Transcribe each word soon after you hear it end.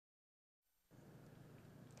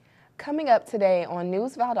Coming up today on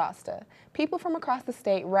News Valdosta, people from across the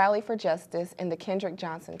state rally for justice in the Kendrick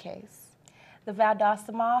Johnson case. The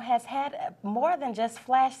Valdosta Mall has had more than just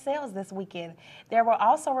flash sales this weekend. There were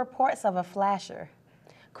also reports of a flasher.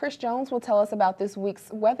 Chris Jones will tell us about this week's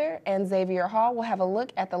weather, and Xavier Hall will have a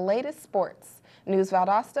look at the latest sports. News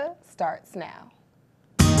Valdosta starts now.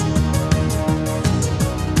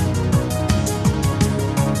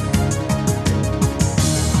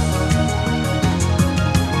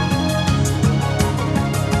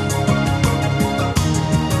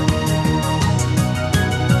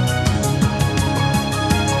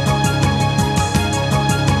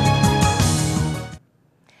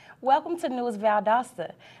 Welcome to News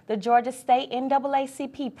Valdosta. The Georgia State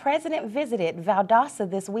NAACP president visited Valdosta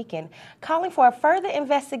this weekend, calling for a further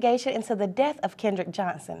investigation into the death of Kendrick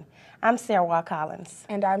Johnson. I'm Sarah Collins.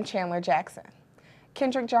 And I'm Chandler Jackson.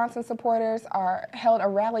 Kendrick Johnson supporters held a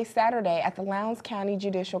rally Saturday at the Lowndes County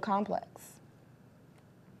Judicial Complex.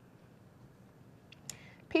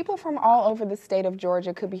 People from all over the state of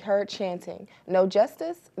Georgia could be heard chanting, "No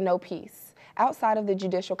justice, no peace," outside of the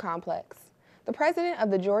judicial complex. The president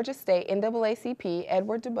of the Georgia State NAACP,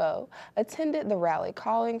 Edward DeBow, attended the rally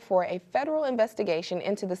calling for a federal investigation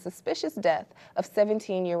into the suspicious death of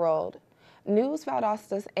 17-year-old. News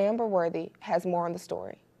Valdosta's Amber Worthy has more on the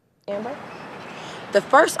story. Amber? The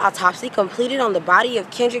first autopsy completed on the body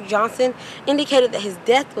of Kendrick Johnson indicated that his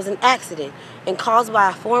death was an accident and caused by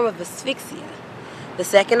a form of asphyxia. The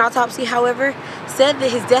second autopsy, however, said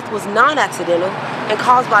that his death was non-accidental and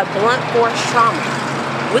caused by blunt force trauma.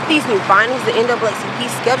 With these new findings, the NAACP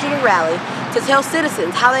scheduled a rally to tell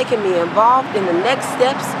citizens how they can be involved in the next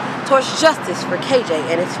steps towards justice for KJ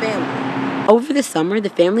and his family. Over the summer, the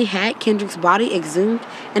family had Kendrick's body exhumed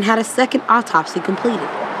and had a second autopsy completed.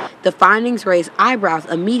 The findings raised eyebrows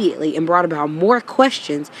immediately and brought about more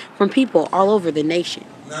questions from people all over the nation.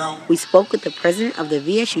 We spoke with the president of the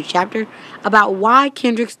VSU chapter about why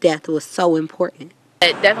Kendrick's death was so important.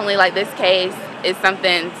 Definitely, like this case is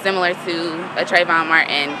something similar to a Trayvon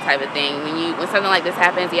Martin type of thing. When something like this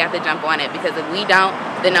happens, you have to jump on it, because if we don't,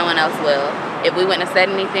 then no one else will. If we wouldn't have said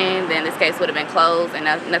anything, then this case would have been closed and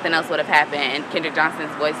nothing else would have happened, and Kendrick Johnson's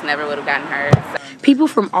voice never would have gotten heard. So. People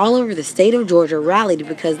from all over the state of Georgia rallied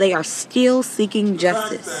because they are still seeking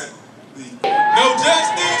justice. No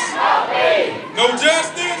justice, no peace. No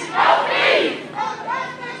justice, no peace.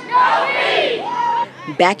 No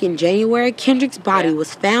peace. Back in January, Kendrick's body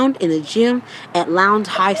was found in the gym at Lowndes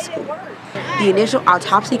High School. The initial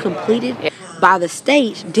autopsy completed by the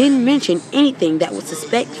state didn't mention anything that would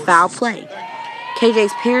suspect foul play.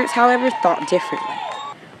 KJ's parents, however, thought differently.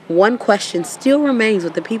 One question still remains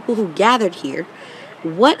with the people who gathered here: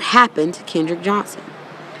 what happened to Kendrick Johnson?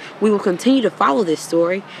 We will continue to follow this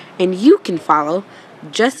story, and you can follow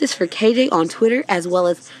Justice for KJ on Twitter, as well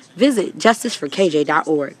as visit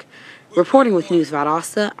justiceforkj.org. Reporting with News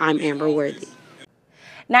Valdosta, I'm Amber Worthy.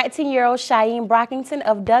 19-year-old Cheyenne Brockington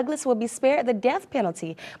of Douglas will be spared the death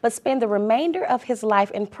penalty, but spend the remainder of his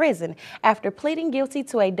life in prison after pleading guilty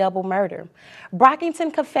to a double murder.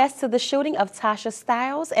 Brockington confessed to the shooting of Tasha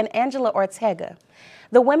Stiles and Angela Ortega.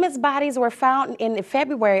 The women's bodies were found in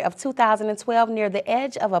February of 2012 near the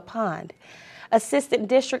edge of a pond. Assistant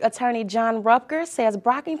District Attorney John Rupker says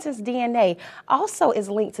Brockington's DNA also is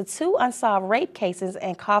linked to 2 unsolved rape cases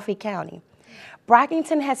in Coffee County.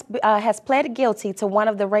 Brockington has pled guilty to one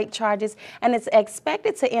of the rape charges and is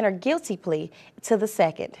expected to enter guilty plea to the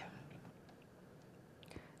second.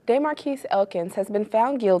 DeMarquise Elkins has been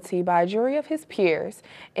found guilty by a jury of his peers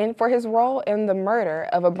for his role in the murder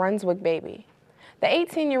of a Brunswick baby. The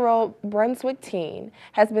 18-year-old Brunswick teen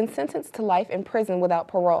has been sentenced to life in prison without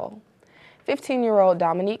parole. 15-year-old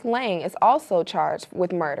Dominique Lang is also charged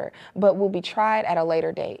with murder, but will be tried at a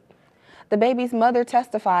later date. The baby's mother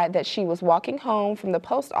testified that she was walking home from the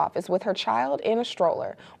post office with her child in a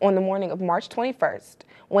stroller on the morning of March 21st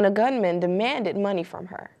when a gunman demanded money from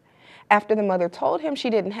her. After the mother told him she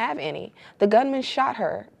didn't have any, the gunman shot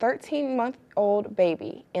her 13-month-old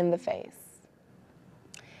baby in the face.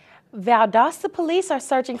 Valdosta police are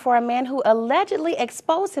searching for a man who allegedly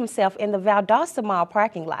exposed himself in the Valdosta Mall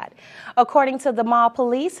parking lot. According to the mall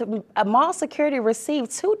police, mall security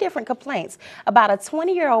received 2 different complaints about a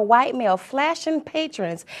 20-year-old white male flashing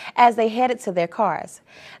patrons as they headed to their cars.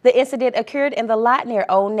 The incident occurred in the lot near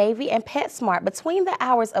Old Navy and PetSmart between the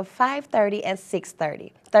hours of 5:30 and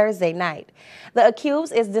 6:30. Thursday night. The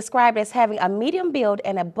accused is described as having a medium build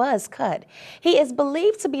and a buzz cut. He is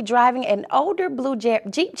believed to be driving an older blue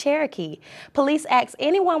Jeep Cherokee. Police asked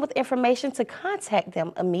anyone with information to contact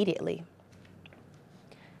them immediately.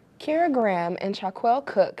 Kira Graham and Chaquel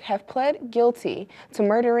Cook have pled guilty to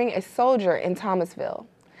murdering a soldier in Thomasville.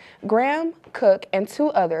 Graham, Cook, and 2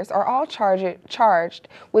 others are all charged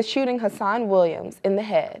with shooting Hassan Williams in the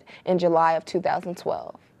head in July of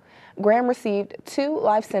 2012. Graham received 2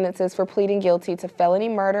 life sentences for pleading guilty to felony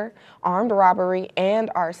murder, armed robbery,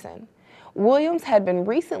 and arson. Williams had been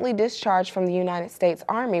recently discharged from the United States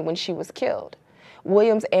Army when she was killed.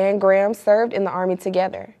 Williams and Graham served in the Army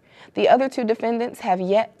together. The other 2 defendants have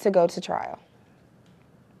yet to go to trial.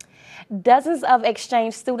 Dozens of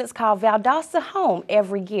exchange students call Valdosta home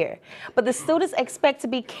every year, but the students expect to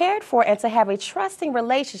be cared for and to have a trusting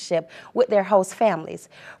relationship with their host families.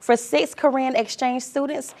 For 6 Korean exchange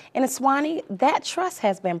students in Suwannee, that trust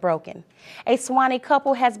has been broken. A Suwannee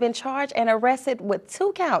couple has been charged and arrested with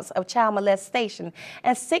 2 counts of child molestation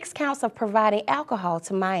and 6 counts of providing alcohol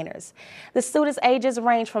to minors. The students' ages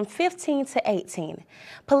range from 15 to 18.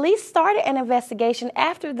 Police started an investigation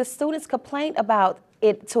after the students complained about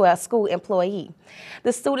it to a school employee.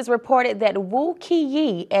 The students reported that Woo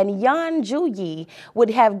Ki-yi and Yeon Ju-yi would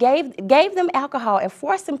have gave them alcohol and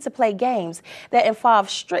forced them to play games that involve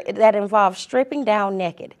stripping down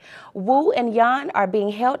naked. Woo and Yeon are being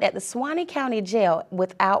held at the Suwannee County Jail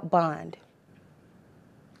without bond.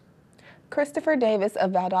 Christopher Davis of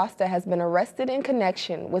Valdosta has been arrested in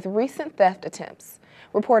connection with recent theft attempts.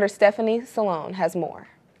 Reporter Stephanie Salone has more.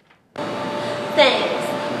 Thanks.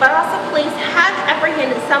 Valdosta police have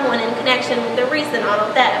apprehended someone in connection with the recent auto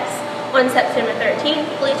thefts. On September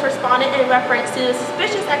 13th, police responded in reference to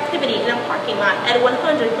suspicious activity in a parking lot at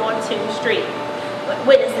 100 North 2nd Street.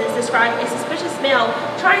 Witnesses described a suspicious male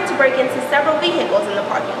trying to break into several vehicles in the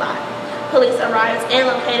parking lot. Police arrived and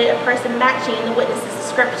located a person matching the witness's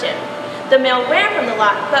description. The male ran from the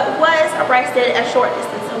lot but was arrested a short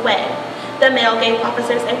distance away. The male gave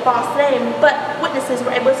officers a false name, but witnesses were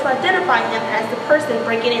able to identify him as the person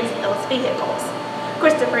breaking into those vehicles.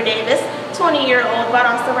 Christopher Davis, 20-year-old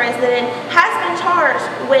Valdosta resident, has been charged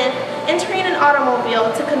with entering an automobile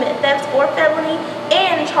to commit theft or felony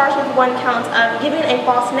and charged with 1 count of giving a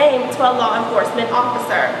false name to a law enforcement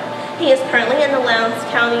officer. He is currently in the Lowndes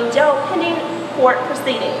County Jail pending court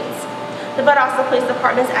proceedings. The Valdosta Police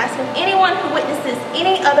Department is asking anyone who witnesses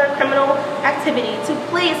any other criminal activity to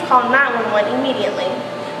please call 911 immediately.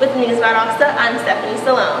 With News Valdosta, I'm Stephanie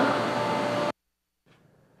Salone.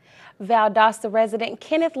 Valdosta resident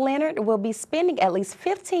Kenneth Leonard will be spending at least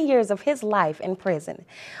 15 years of his life in prison.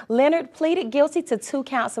 Leonard pleaded guilty to 2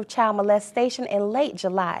 counts of child molestation in late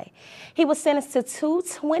July. He was sentenced to 2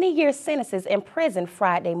 20-year sentences in prison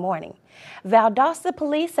Friday morning. Valdosta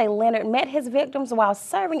police say Leonard met his victims while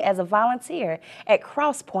serving as a volunteer at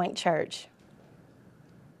Cross Point Church.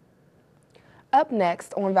 Up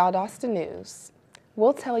next on Valdosta News,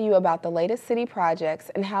 we'll tell you about the latest city projects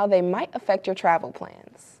and how they might affect your travel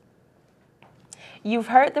plans. You've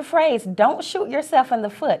heard the phrase, don't shoot yourself in the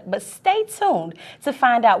foot, but stay tuned to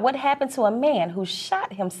find out what happened to a man who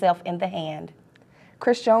shot himself in the hand.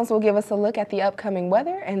 Chris Jones will give us a look at the upcoming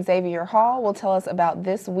weather, and Xavier Hall will tell us about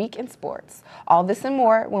this week in sports. All this and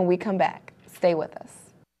more when we come back. Stay with us.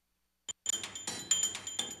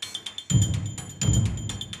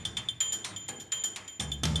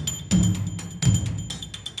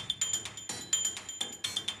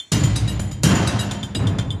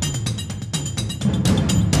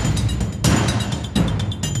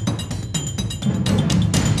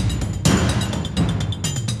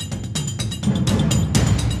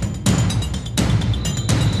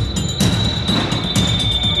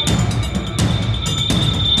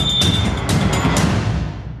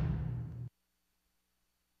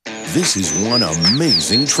 This is one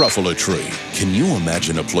amazing truffula tree. Can you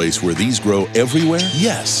imagine a place where these grow everywhere?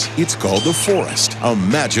 Yes, it's called the Forest, a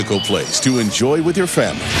magical place to enjoy with your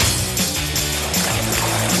family.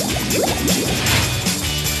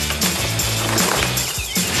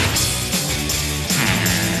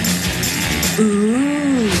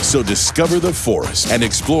 So discover the forest and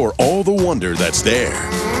explore all the wonder that's there.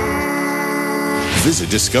 Visit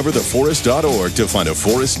discovertheforest.org to find a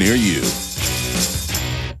forest near you.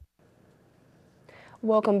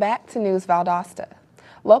 Welcome back to News Valdosta.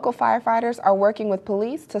 Local firefighters are working with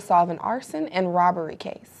police to solve an arson and robbery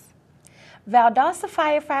case. Valdosta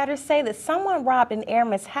firefighters say that someone robbed an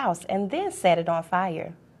airman's house and then set it on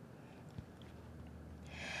fire.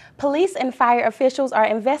 Police and fire officials are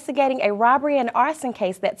investigating a robbery and arson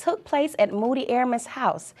case that took place at Moody Airman's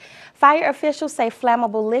house. Fire officials say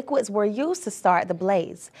flammable liquids were used to start the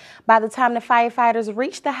blaze. By the time the firefighters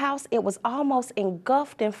reached the house, it was almost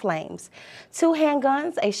engulfed in flames. 2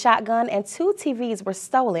 handguns, a shotgun, and 2 TVs were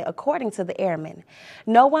stolen, according to the airmen.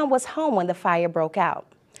 No one was home when the fire broke out.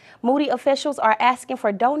 Moody officials are asking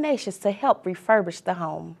for donations to help refurbish the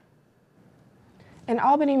home. An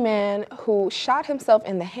Albany man who shot himself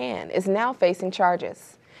in the hand is now facing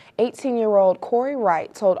charges. 18-year-old Corey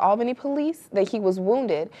Wright told Albany police that he was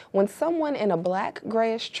wounded when someone in a black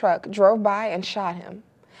grayish truck drove by and shot him.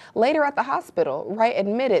 Later at the hospital, Wright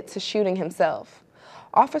admitted to shooting himself.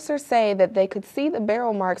 Officers say that they could see the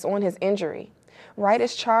barrel marks on his injury. Wright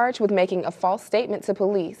is charged with making a false statement to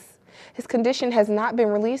police. His condition has not been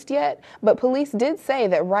released yet, but police did say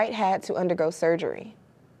that Wright had to undergo surgery.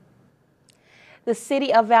 The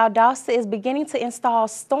city of Valdosta is beginning to install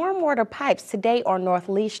stormwater pipes today on North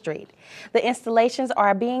Lee Street. The installations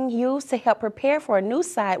are being used to help prepare for a new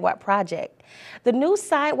sidewalk project. The new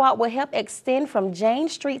sidewalk will help extend from Jane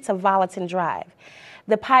Street to Volanton Drive.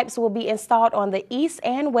 The pipes will be installed on the east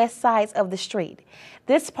and west sides of the street.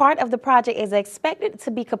 This part of the project is expected to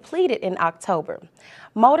be completed in October.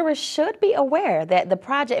 Motorists should be aware that the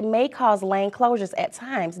project may cause lane closures at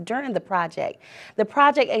times during the project. The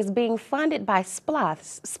project is being funded by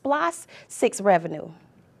SPLOST 6 revenue.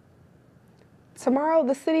 Tomorrow,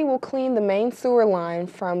 the city will clean the main sewer line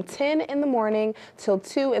from 10 in the morning till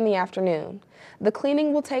 2 in the afternoon. The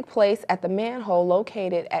cleaning will take place at the manhole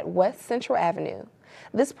located at West Central Avenue.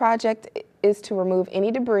 This project is to remove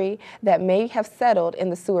any debris that may have settled in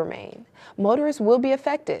the sewer main. Motorists will be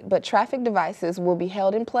affected, but traffic devices will be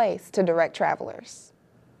held in place to direct travelers.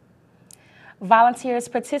 Volunteers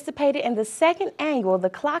participated in the second annual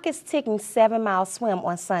The Clock is Ticking 7-mile swim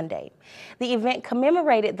on Sunday. The event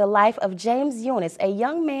commemorated the life of James Eunice, a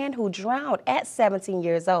young man who drowned at 17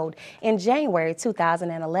 years old in January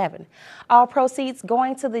 2011. All proceeds are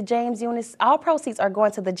going to the James Eunice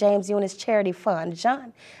Charity Fund.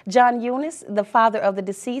 John Eunice, the father of the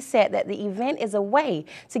deceased, said that the event is a way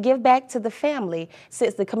to give back to the family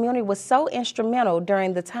since the community was so instrumental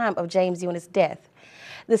during the time of James Eunice's death.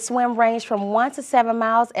 The swim ranged from 1 to 7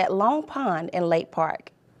 miles at Long Pond and Lake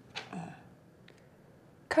Park.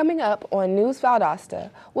 Coming up on News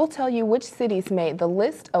Valdosta, we'll tell you which cities made the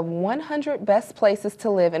list of 100 best places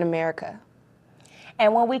to live in America.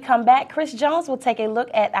 And when we come back, Chris Jones will take a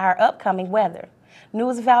look at our upcoming weather.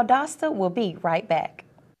 News Valdosta will be right back.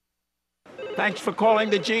 Thanks for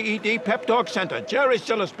calling the GED Pep Talk Center. Jerry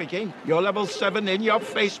Stiller speaking. Your level 7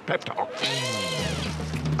 in-your-face pep talk.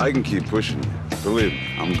 I can keep pushing you. Believe me,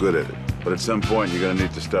 I'm good at it. But at some point, you're going to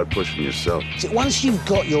need to start pushing yourself. See, once you've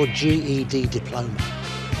got your GED diploma,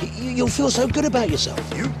 you'll feel so good about yourself.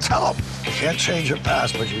 You tell them. You can't change your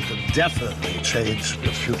past, but you can definitely change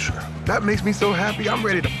your future. That makes me so happy, I'm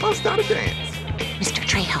ready to bust out a dance. Mr.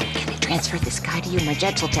 Trejo, can I transfer this guy to you? My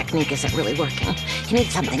gentle technique isn't really working. You need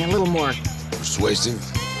something a little more... persuasive?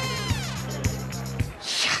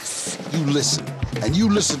 Yes. You listen, and you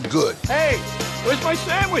listen good. Hey, where's my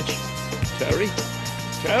sandwich? Terry?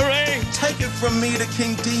 Terry! Take it from me, the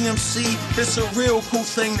King DMC. It's a real cool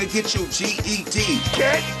thing to get your GED.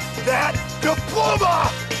 Get that diploma!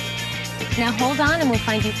 Now hold on and we'll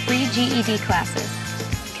find you free GED classes.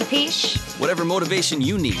 Capiche? Whatever motivation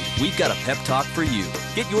you need, we've got a pep talk for you.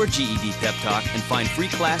 Get your GED pep talk and find free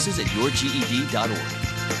classes at yourged.org.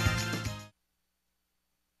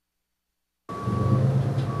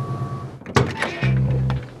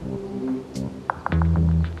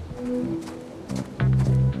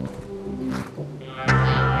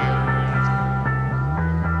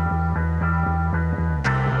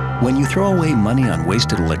 When you throw away money on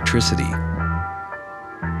wasted electricity,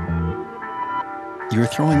 you're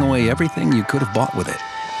throwing away everything you could have bought with it.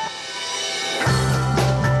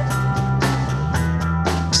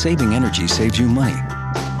 Saving energy saves you money.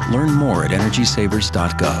 Learn more at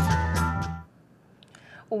energysavers.gov.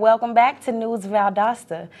 Welcome back to News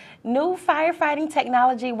Valdosta. New firefighting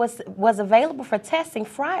technology was available for testing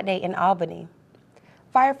Friday in Albany.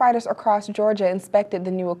 Firefighters across Georgia inspected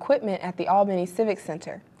the new equipment at the Albany Civic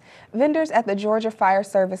Center. Vendors at the Georgia Fire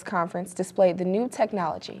Service Conference displayed the new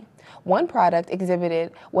technology. One product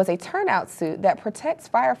exhibited was a turnout suit that protects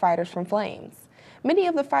firefighters from flames. Many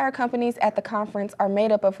of the fire companies at the conference are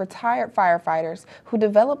made up of retired firefighters who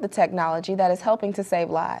developed the technology that is helping to save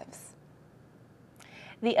lives.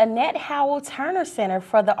 The Annette Howell Turner Center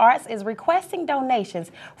for the Arts is requesting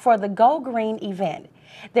donations for the Go Green event.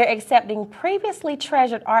 They're accepting previously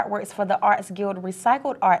treasured artworks for the Arts Guild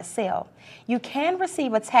Recycled Art sale. You can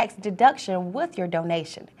receive a tax deduction with your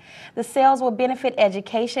donation. The sales will benefit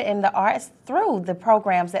education in the arts through the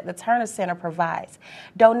programs that the Turner Center provides.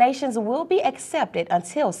 Donations will be accepted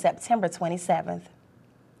until September 27th.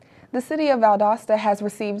 The city of Valdosta has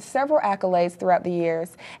received several accolades throughout the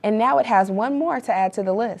years, and now it has one more to add to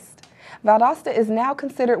the list. Valdosta is now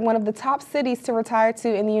considered one of the top cities to retire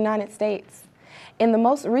to in the United States. In the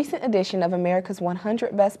most recent edition of America's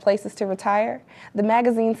 100 Best Places to Retire, the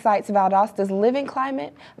magazine cites Valdosta's living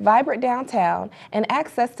climate, vibrant downtown, and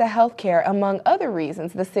access to health care among other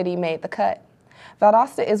reasons the city made the cut.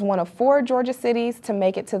 Valdosta is one of 4 Georgia cities to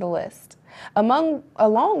make it to the list. Along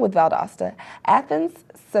with Valdosta, Athens,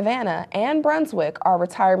 Savannah, and Brunswick are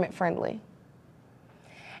retirement friendly.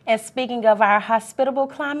 And speaking of our hospitable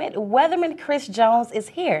climate, weatherman Chris Jones is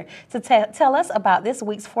here to tell us about this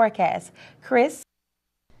week's forecast. Chris?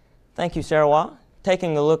 Thank you, Sarah Watt.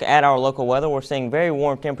 Taking a look at our local weather, we're seeing very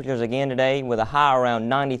warm temperatures again today with a high around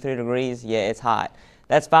 93 degrees. Yeah, it's hot.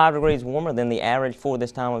 That's 5 degrees warmer than the average for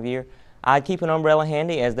this time of year. I'd keep an umbrella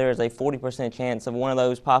handy as there is a 40% chance of one of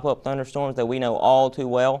those pop-up thunderstorms that we know all too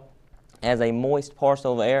well as a moist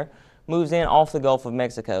parcel of air moves in off the Gulf of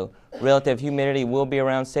Mexico. Relative humidity will be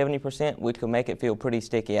around 70%, which could make it feel pretty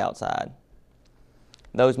sticky outside.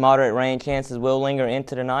 Those moderate rain chances will linger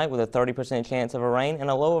into tonight with a 30% chance of a rain and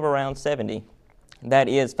a low of around 70. That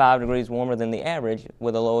is 5 degrees warmer than the average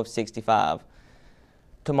with a low of 65.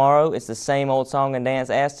 Tomorrow, it's the same old song and dance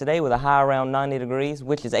as today with a high around 90 degrees,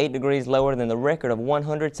 which is 8 degrees lower than the record of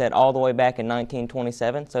 100 set all the way back in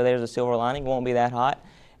 1927. So there's a silver lining, won't be that hot.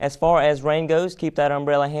 As far as rain goes, keep that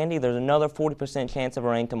umbrella handy. There's another 40% chance of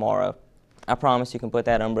rain tomorrow. I promise you can put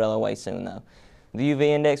that umbrella away soon though. The UV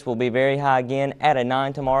index will be very high again at a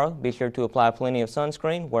 9 tomorrow. Be sure to apply plenty of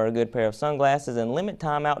sunscreen, wear a good pair of sunglasses, and limit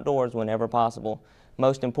time outdoors whenever possible.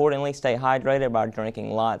 Most importantly, stay hydrated by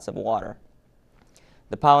drinking lots of water.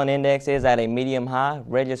 The pollen index is at a medium high,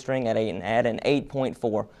 registering at an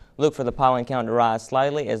 8.4. Look for the pollen count to rise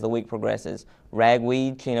slightly as the week progresses.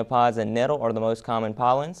 Ragweed, chenopod's, and nettle are the most common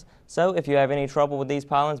pollens. So if you have any trouble with these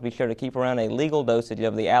pollens, be sure to keep around a legal dosage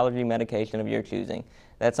of the allergy medication of your choosing.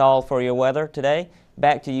 That's all for your weather today.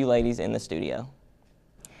 Back to you ladies in the studio.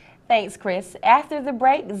 Thanks, Chris. After the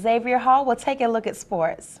break, Xavier Hall will take a look at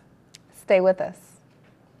sports. Stay with us.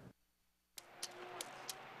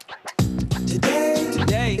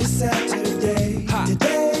 Today is Saturday.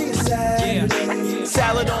 Today is Saturday. Yeah.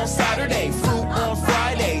 Salad on Saturday, fruit on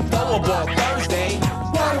Friday, throw a ball Thursday.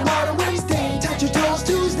 Water Wednesday, touch your toes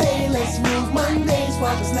Tuesday. Let's move Monday,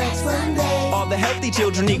 swap the snacks Sunday. All the healthy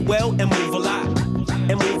children eat well and move a lot.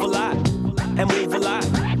 And move a lot. And move a lot.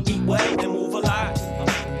 Eat well and move a lot.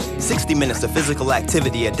 60 minutes of physical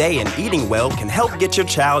activity a day and eating well can help get your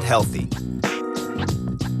child healthy.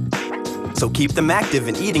 So keep them active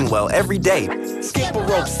and eating well every day. Skip a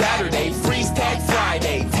rope Saturday, freeze tag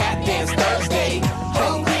Friday, tap dance Thursday.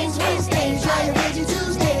 Whole grains Wednesday, try a veggie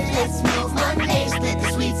Tuesday. Let's move Monday, split the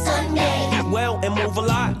sweet Sunday. Eat well and move a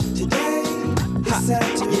lot. Today is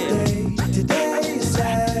Saturday. Yeah. Today is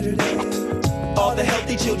Saturday. All the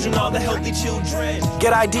healthy children, all the healthy children.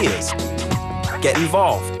 Get ideas. Get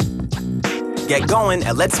involved. Get going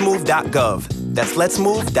at letsmove.gov. That's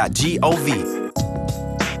letsmove.gov.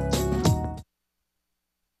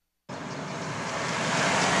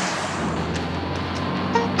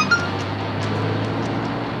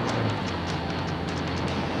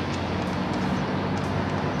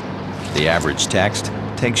 The average text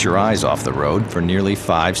takes your eyes off the road for nearly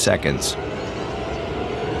 5 seconds.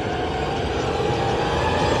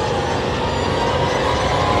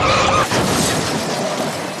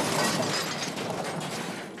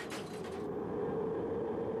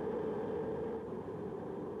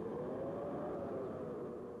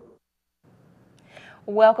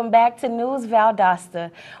 Welcome back to News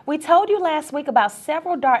Valdosta. We told you last week about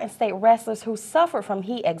several Darton State wrestlers who suffered from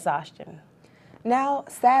heat exhaustion. Now,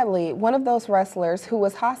 sadly, one of those wrestlers who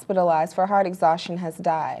was hospitalized for heart exhaustion has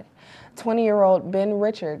died. 20-year-old Ben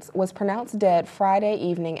Richards was pronounced dead Friday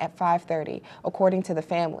evening at 5:30, according to the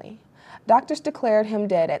family. Doctors declared him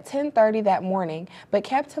dead at 10:30 that morning, but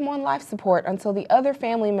kept him on life support until the other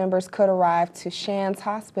family members could arrive to Shands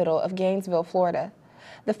Hospital of Gainesville, Florida.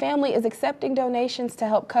 The family is accepting donations to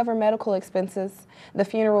help cover medical expenses. The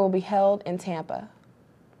funeral will be held in Tampa.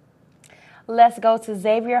 Let's go to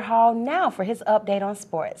Xavier Hall now for his update on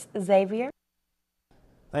sports. Xavier?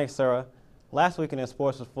 Thanks, Sarah. Last weekend in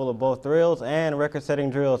sports was full of both thrills and record-setting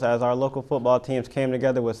drills as our local football teams came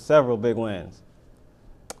together with several big wins.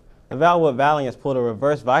 The Valwood Valiants pulled a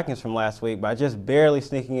reverse Vikings from last week by just barely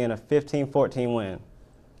sneaking in a 15-14 win.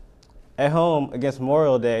 At home against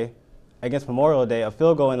Memorial Day, a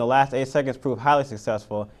field goal in the last 8 seconds proved highly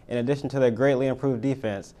successful, in addition to their greatly improved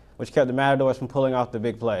defense, which kept the Matadors from pulling off the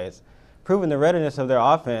big plays. Proving the readiness of their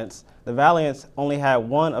offense, the Valiants only had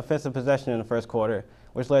one offensive possession in the first quarter,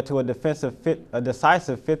 which led to a decisive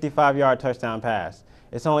 55-yard touchdown pass.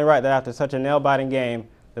 It's only right that after such a nail-biting game,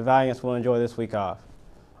 the Valiants will enjoy this week off.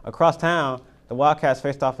 Across town, the Wildcats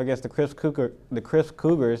faced off against the Crisp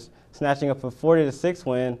Cougars snatching up a 40-6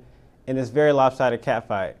 win in this very lopsided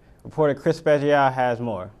catfight. Reporter Chris Special has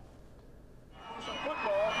more.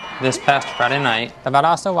 This past Friday night, the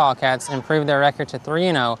Valdosta Wildcats improved their record to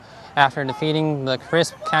 3-0 after defeating the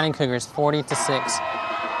Crisp County Cougars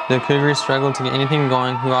 40-6. The Cougars struggled to get anything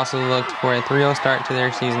going, who also looked for a 3-0 start to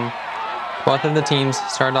their season. Both of the teams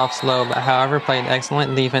started off slow, but however played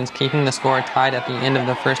excellent defense, keeping the score tied at the end of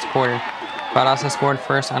the first quarter. Valdosta scored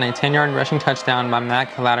first on a 10-yard rushing touchdown by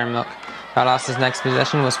Mac Lattermilk. Valdosta's next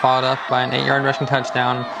possession was followed up by an 8-yard rushing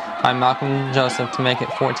touchdown by Malcolm Joseph to make it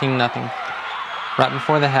 14-0. Right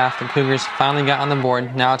before the half, the Cougars finally got on the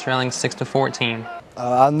board, now trailing 6-14.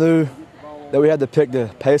 I knew that we had to pick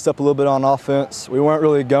the pace up a little bit on offense. We weren't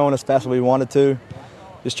really going as fast as we wanted to.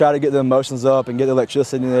 Just try to get the emotions up and get the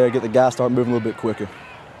electricity in there, get the guys start moving a little bit quicker.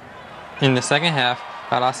 In the second half,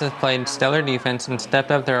 Valdosta played stellar defense and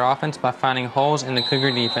stepped up their offense by finding holes in the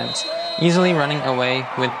Cougar defense, easily running away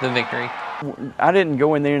with the victory. I didn't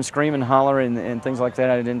go in there and scream and holler and things like that.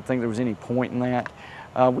 I didn't think there was any point in that.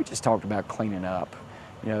 We just talked about cleaning up,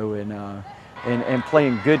 you know, and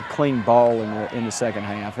playing good, clean ball in the second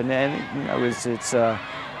half. And you know, it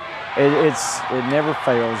never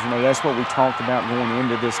fails. You know, that's what we talked about going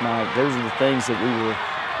into this night. Those are the things that we were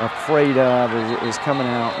afraid of is coming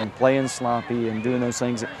out and playing sloppy and doing those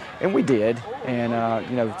things, and we did. And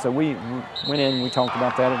you know, so we went in and we talked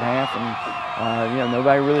about that at half, and you know,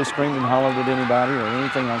 nobody really screamed and hollered at anybody or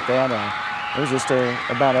anything like that. It was just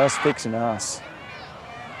about us fixing us.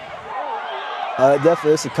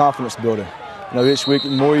 Definitely, it's a confidence builder. You know, each week, the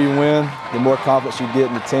more you win, the more confidence you get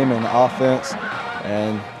in the team and the offense,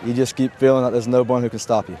 and you just keep feeling like there's no one who can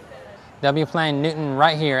stop you. They'll be playing Newton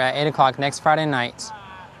right here at 8 o'clock next Friday night.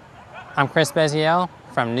 I'm Chris Beziel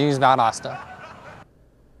from News Valdosta.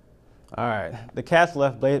 All right, the Cats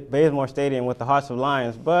left Bazemore Stadium with the hearts of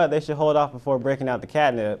lions, but they should hold off before breaking out the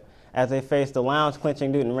catnip as they face the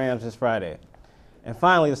lounge-clinching Newton Rams this Friday. And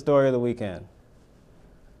finally, the story of the weekend.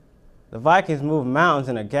 The Vikings moved mountains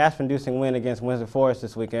in a gasp-inducing win against Windsor Forest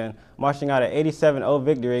this weekend, marching out an 87-0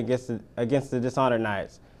 victory against the Dishonored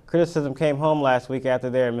Knights. Criticism came home last week after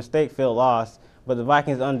their mistake-filled loss, but the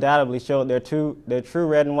Vikings undoubtedly showed their true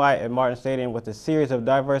red and white at Martin Stadium with a series of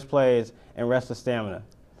diverse plays and restless stamina.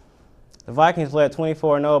 The Vikings led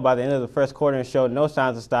 24-0 by the end of the first quarter and showed no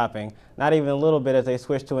signs of stopping, not even a little bit, as they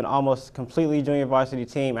switched to an almost completely junior varsity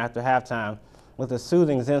team after halftime with a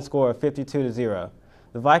soothing Zen score of 52-0.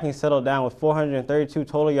 The Vikings settled down with 432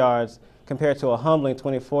 total yards compared to a humbling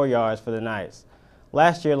 24 yards for the Knights.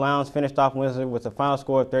 Last year, Lowndes finished off Windsor with a final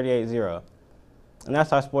score of 38-0. And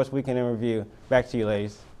that's our Sports Weekend in Review. Back to you,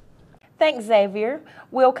 ladies. Thanks, Xavier.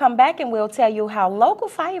 We'll come back and we'll tell you how local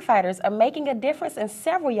firefighters are making a difference in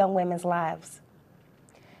several young women's lives.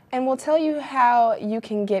 And we'll tell you how you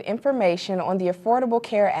can get information on the Affordable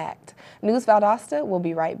Care Act. News Valdosta will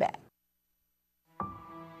be right back.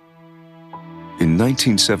 In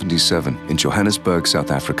 1977, in Johannesburg, South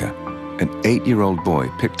Africa, an 8-year-old boy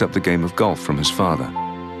picked up the game of golf from his father.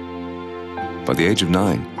 By the age of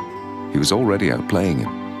 9, he was already outplaying him.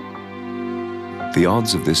 The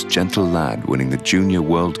odds of this gentle lad winning the Junior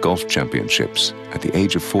World Golf Championships at the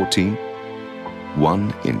age of 14,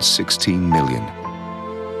 1 in 16 million.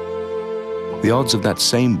 The odds of that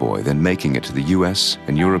same boy then making it to the US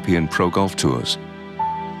and European Pro Golf Tours,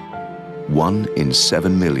 1 in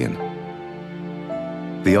 7 million.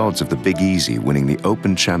 The odds of the Big Easy winning the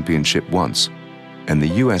Open Championship once and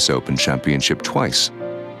the US Open Championship twice,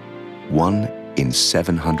 1 in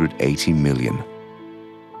 780 million.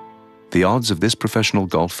 The odds of this professional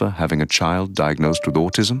golfer having a child diagnosed with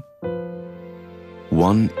autism,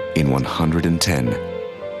 1 in 110.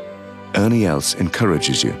 Ernie Els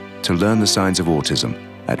encourages you to learn the signs of autism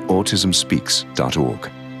at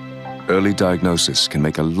autismspeaks.org. Early diagnosis can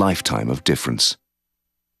make a lifetime of difference.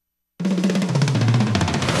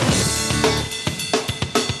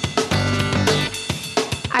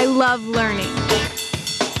 I love learning.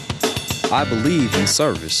 I believe in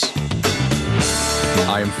service.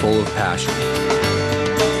 I am full of passion.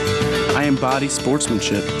 I embody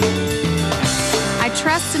sportsmanship. I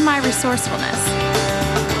trust in my resourcefulness.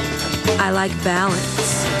 I like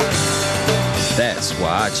balance. That's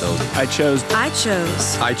why I chose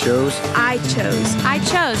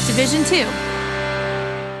Division II.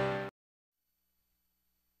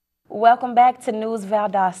 Welcome back to News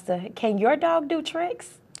Valdosta. Can your dog do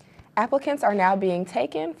tricks? Applicants are now being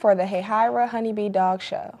taken for the Hehaira Honeybee Dog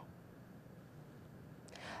Show.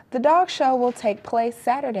 The dog show will take place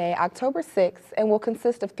Saturday, October 6th, and will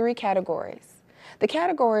consist of 3 categories. The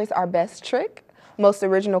categories are Best Trick, Most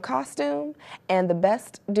Original Costume, and the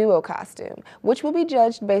Best Duo Costume, which will be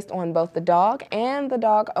judged based on both the dog and the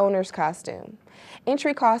dog owner's costume.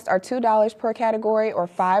 Entry costs are $2 per category or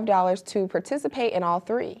 $5 to participate in all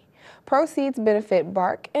three. Proceeds benefit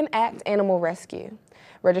Bark and Act Animal Rescue.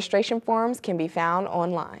 Registration forms can be found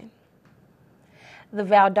online. The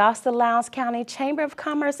Valdosta Lowndes County Chamber of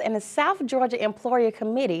Commerce and the South Georgia Employer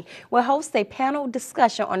Committee will host a panel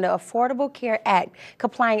discussion on the Affordable Care Act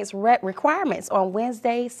compliance requirements on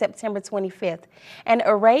Wednesday, September 25th. An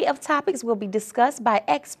array of topics will be discussed by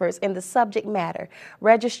experts in the subject matter.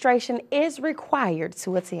 Registration is required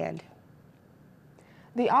to attend.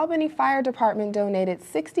 The Albany Fire Department donated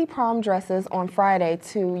 60 prom dresses on Friday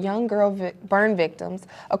to young girl burn victims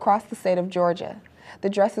across the state of Georgia. The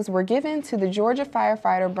dresses were given to the Georgia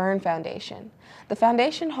Firefighter Burn Foundation. The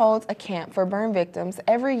foundation holds a camp for burn victims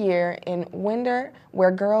every year in Winder,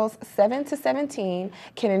 where girls 7 to 17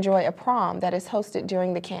 can enjoy a prom that is hosted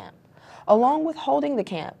during the camp. Along with holding the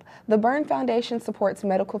camp, the Burn Foundation supports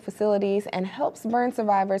medical facilities and helps burn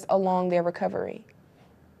survivors along their recovery.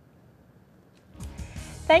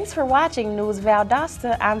 Thanks for watching News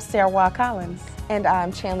Valdosta. I'm Sarah Collins. And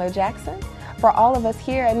I'm Chandler Jackson. For all of us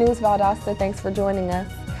here at News Valdosta, thanks for joining us.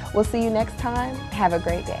 We'll see you next time. Have a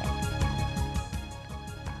great day.